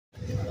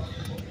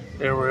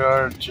Here we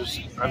are. I'm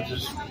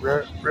just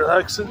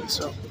relaxing.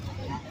 So,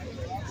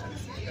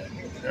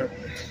 yeah.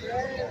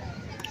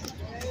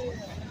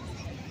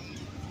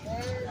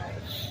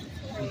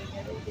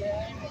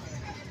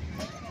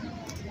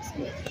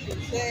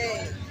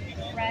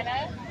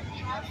 Greta?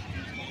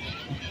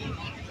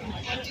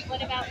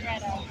 What about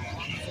Greta?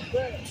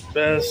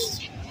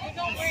 Best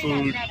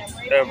food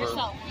ever.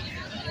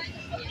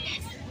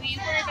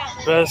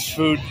 Best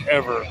food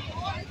ever.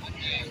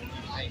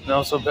 And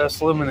also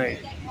best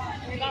lemonade.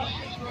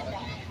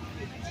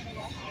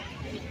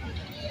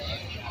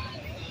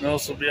 And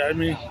also behind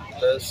me,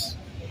 best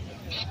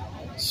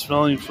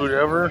smelling food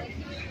ever.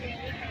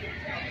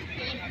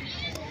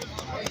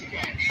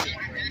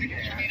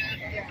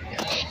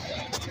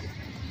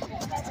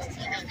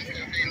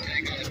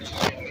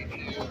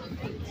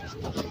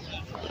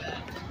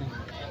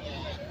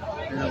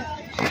 Yeah.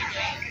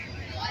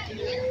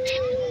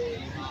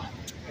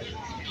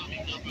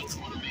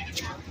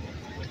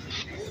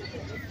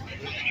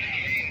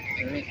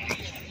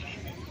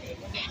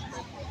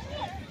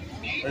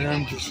 And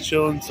I'm just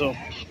chilling, so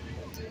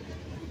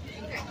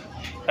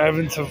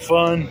having some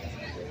fun,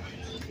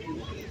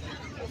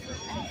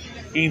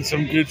 eating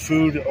some good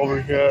food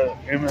over here at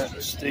Emmett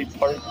State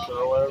Park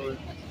or whatever.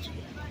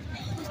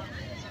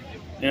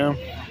 Yeah,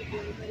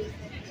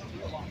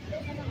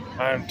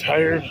 I'm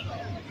tired.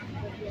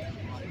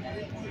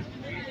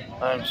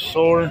 I'm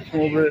sore a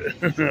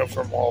little bit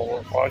from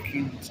all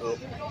walking, so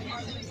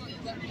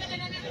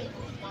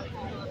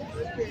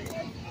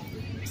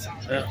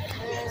yeah.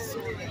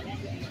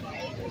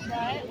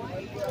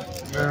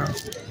 Yeah.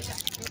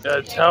 Got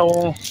a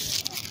towel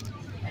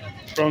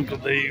from the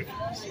leave.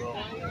 So.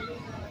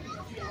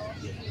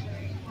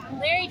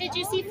 Larry, did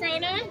you see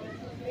Frona?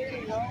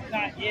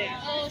 Not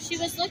yet. Oh, she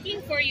was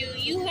looking for you.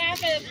 You have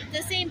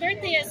the same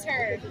birthday as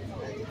her.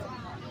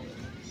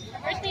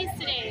 Her birthday's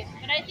today,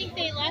 but I think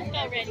they left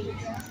already.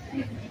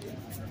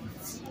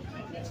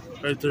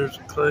 Right there's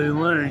Clay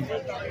and Larry.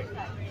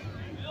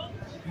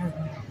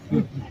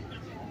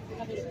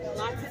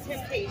 Lots of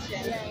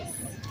temptation. Yes.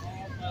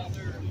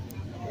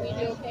 We do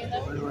okay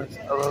though? Anyways,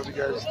 I love you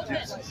guys.